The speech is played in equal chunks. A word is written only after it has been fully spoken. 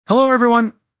Hello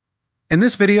everyone! In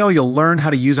this video, you'll learn how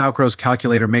to use Outgrow's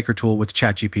Calculator Maker tool with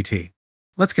ChatGPT.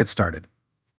 Let's get started.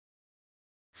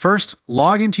 First,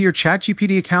 log into your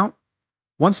ChatGPT account.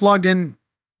 Once logged in,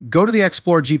 go to the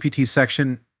Explore GPT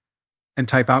section and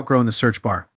type Outgrow in the search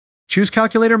bar. Choose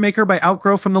Calculator Maker by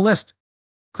Outgrow from the list.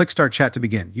 Click Start Chat to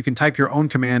begin. You can type your own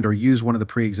command or use one of the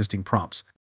pre-existing prompts.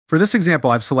 For this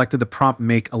example, I've selected the prompt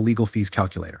Make a Legal Fees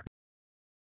Calculator.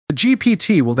 The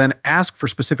GPT will then ask for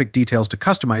specific details to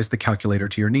customize the calculator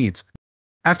to your needs.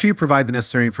 After you provide the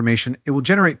necessary information, it will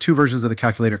generate two versions of the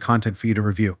calculator content for you to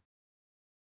review.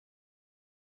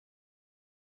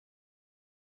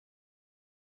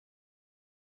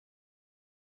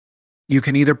 You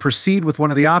can either proceed with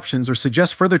one of the options or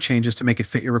suggest further changes to make it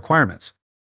fit your requirements.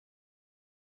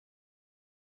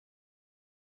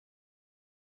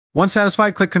 Once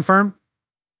satisfied, click Confirm.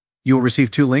 You will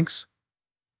receive two links,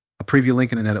 a preview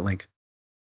link and an edit link.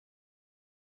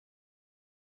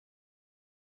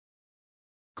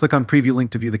 Click on Preview link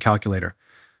to view the calculator.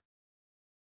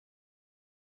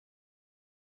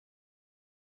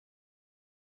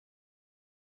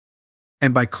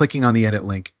 And by clicking on the edit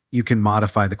link, you can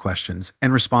modify the questions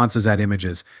and responses, add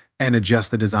images, and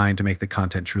adjust the design to make the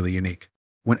content truly unique.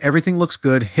 When everything looks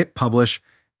good, hit Publish,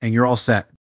 and you're all set.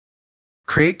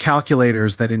 Create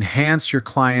calculators that enhance your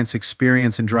client's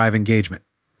experience and drive engagement.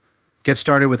 Get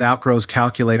started with Outgrow's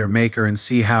Calculator Maker and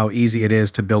see how easy it is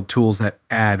to build tools that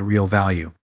add real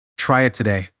value. Try it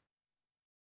today.